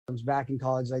was back in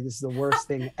college. Like, this is the worst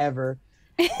thing ever.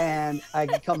 And I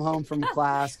come home from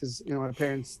class because, you know, my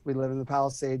parents, we live in the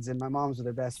Palisades, and my mom's with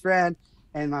her best friend.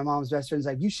 And my mom's best friend's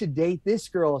like, you should date this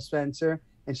girl, Spencer.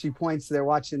 And she points to, they're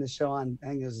watching the show on, I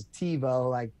think it was TiVo,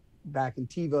 like back in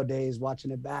TiVo days,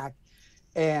 watching it back.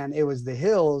 And it was The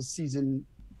Hills, season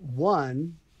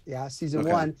 1. Yeah, season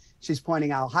 1. She's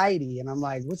pointing out Heidi. And I'm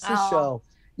like, what's this show?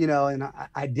 You know, and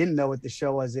I didn't know what the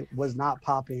show was. It was not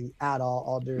popping at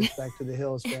all due respect to the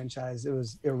Hills franchise. It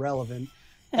was irrelevant.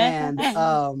 And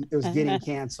it was getting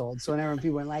canceled. So whenever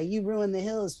people were like, you ruined the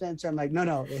Hills, Spencer, I'm like,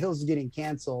 no, the Hills is getting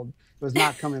canceled. It was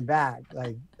not coming back.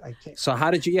 Like, I can't. So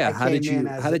how did you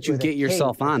get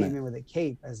yourself on it? I came in with a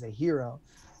cape as a hero.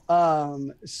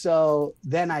 So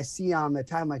then I see on the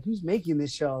time, like, who's making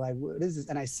this show? Like, what is this?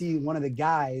 And I see one of the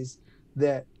guys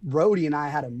that Brody and I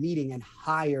had a meeting and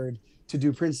hired to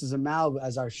do Princess of Malibu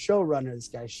as our showrunner. This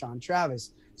guy, Sean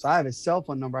Travis. So I have his cell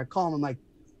phone number. I call him. I'm like,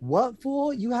 what,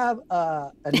 fool? You have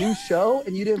a new show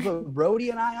and you didn't put Brody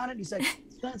and I on it? He's like,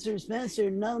 Spencer,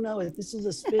 no. This is a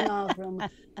spinoff from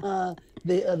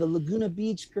the Laguna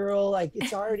Beach girl. Like,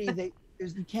 it's already,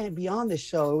 you can't be on this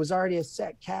show. It was already a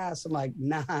set cast. I'm like,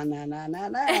 nah.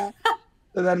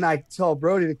 So then I told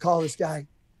Brody to call this guy.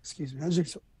 Excuse me.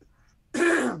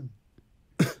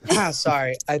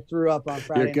 Sorry, I threw up on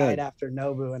Friday night after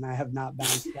Nobu, and I have not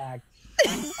bounced back.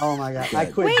 Oh my God, I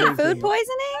quit drinking. Food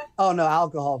poisoning? Oh no,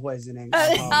 alcohol poisoning.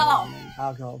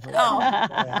 Alcohol poisoning.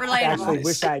 Yeah. I actually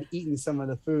wish I'd eaten some of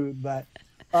the food, but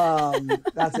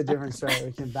that's a different story.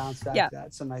 We can bounce back to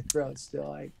that. So my throat's still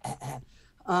like.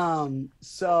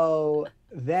 So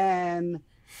then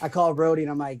I called Brody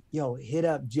and I'm like, yo, hit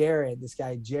up Jared. This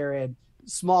guy, Jared.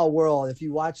 Small world. If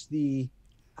you watch the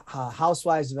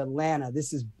Housewives of Atlanta,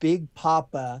 this is Big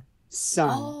Papa's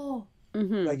son.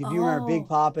 Like, if you remember Big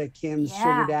Papa, Kim's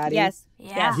sugar daddy. Yes.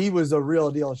 He was a real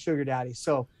deal sugar daddy.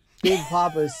 So Big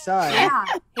Papa's son.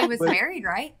 He was married,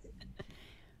 right?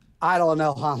 I don't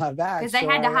know how my back. Because they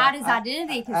had to hide his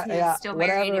identity because he was still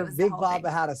married. It was Big Papa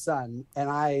had a son,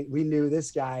 and we knew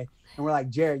this guy, and we're like,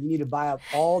 Jared, you need to buy up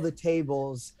all the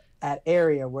tables at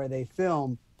area where they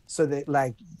film, so that,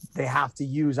 like, they have to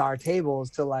use our tables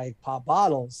to, like, pop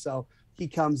bottles. So he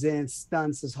comes in,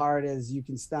 stunts as hard as you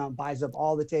can stunt, buys up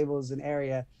all the tables in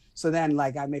area. So then,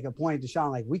 like, I make a point to Sean,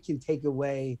 like, we can take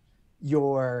away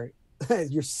your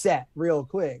set real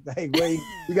quick. Like, where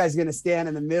you guys gonna stand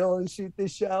in the middle and shoot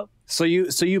this show? So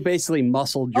you basically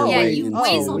muscled your way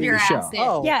into your the show. ass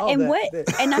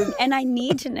in. And I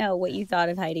need to know what you thought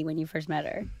of Heidi when you first met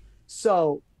her.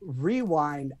 So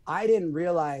rewind, I didn't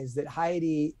realize that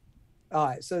Heidi.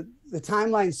 So the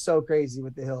timeline's so crazy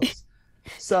with the Hills.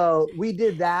 So we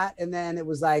did that, and then it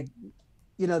was like,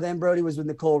 you know, then Brody was with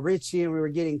Nicole Richie, and we were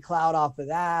getting clout off of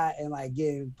that, and like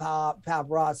getting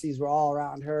paparazzis were all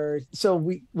around her. So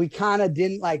we kind of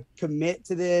didn't like commit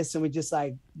to this, and we just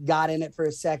like got in it for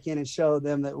a second and showed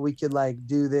them that we could like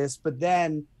do this. But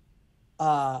then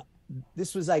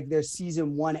this was like their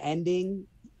season 1 ending,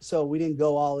 so we didn't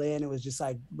go all in. It was just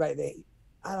like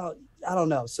I don't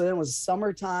know. So then it was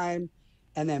summertime.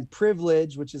 And then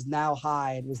Privilege, which is now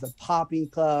Hyde, was the popping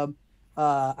club.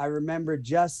 I remember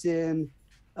Justin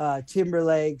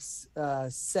Timberlake's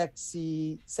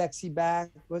sexy back.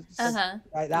 Right,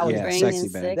 that was sexy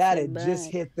back. That had just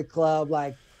hit the club.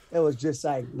 Like, it was just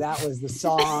like, that was the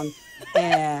song.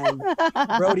 And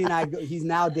Brody and I, he's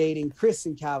now dating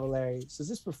Kristen Cavallari. So is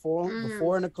this before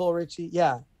Nicole Richie?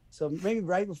 Yeah. So maybe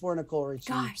right before Nicole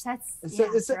Richie. Gosh, that's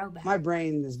throwback. My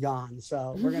brain is gone.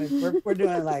 So we're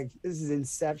doing like, this is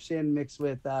Inception mixed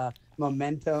with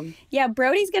Momentum. Yeah,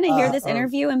 Brody's gonna hear this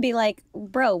interview and be like,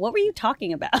 "Bro, what were you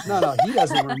talking about?" No, he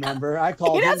doesn't remember. I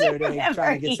called him the other day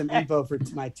trying to get some info for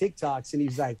my TikToks, and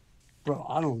he's like, "Bro,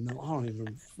 I don't know. I don't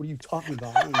even. What are you talking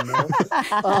about? I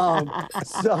don't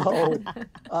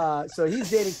know." So he's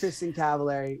dating Kristen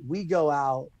Cavallari. We go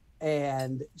out.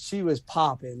 And she was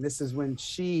popping. This is when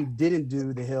she didn't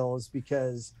do the Hills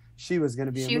because she was going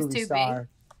to be a movie star. Big.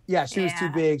 Yeah, she was too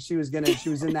big. She was in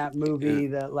that movie,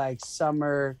 that like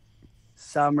summer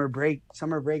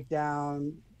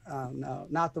breakdown. No,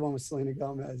 not the one with Selena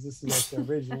Gomez. This is like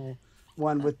the original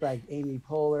one with like Amy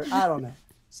Poehler. I don't know.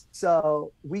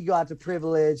 So we go out to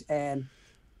Privilege, and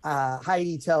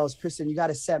Heidi tells Kristen, "You got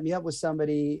to set me up with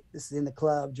somebody." This is in the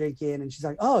club drinking, and she's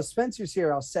like, "Oh, Spencer's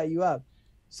here. I'll set you up."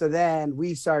 So then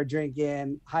we started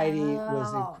drinking. Heidi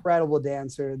was an incredible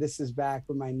dancer. This is back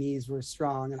when my knees were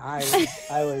strong, and I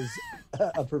was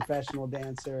a professional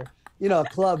dancer. You know, a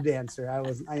club dancer. I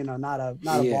was, not a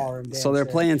ballroom dancer. So they're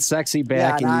playing sexy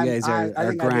back, and you guys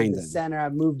are grinding. I did the center. I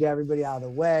moved everybody out of the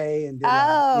way, and did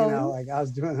I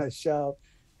was doing a show.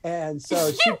 And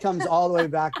so she comes all the way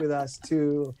back with us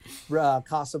to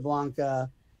Casablanca,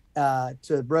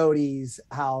 to Brody's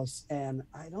house. And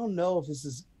I don't know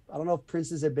if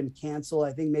Prince's had been canceled.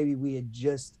 I think maybe we had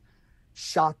just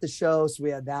shot the show. So we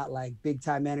had that like big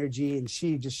time energy, and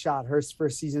she just shot her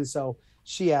first season. So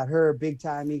she had her big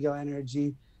time ego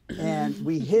energy, and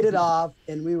we hit it off,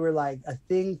 and we were like a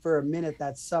thing for a minute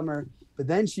that summer. But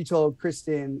then she told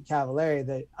Kristen Cavallari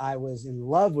that I was in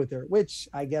love with her, which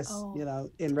I guess,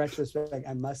 in retrospect,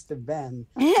 I must have been.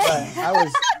 But I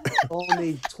was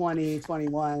only 20,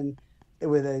 21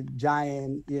 with a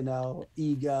giant,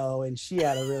 ego, and she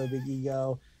had a really big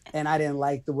ego. And I didn't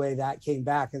like the way that came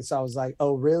back. And so I was like,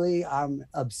 oh, really? I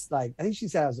think she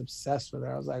said I was obsessed with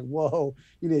her. I was like, whoa,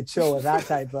 you need to chill with that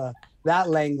type of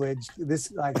that language.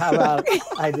 How about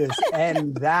I just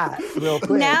end that real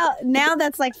quick? Now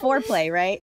that's like foreplay,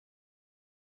 right?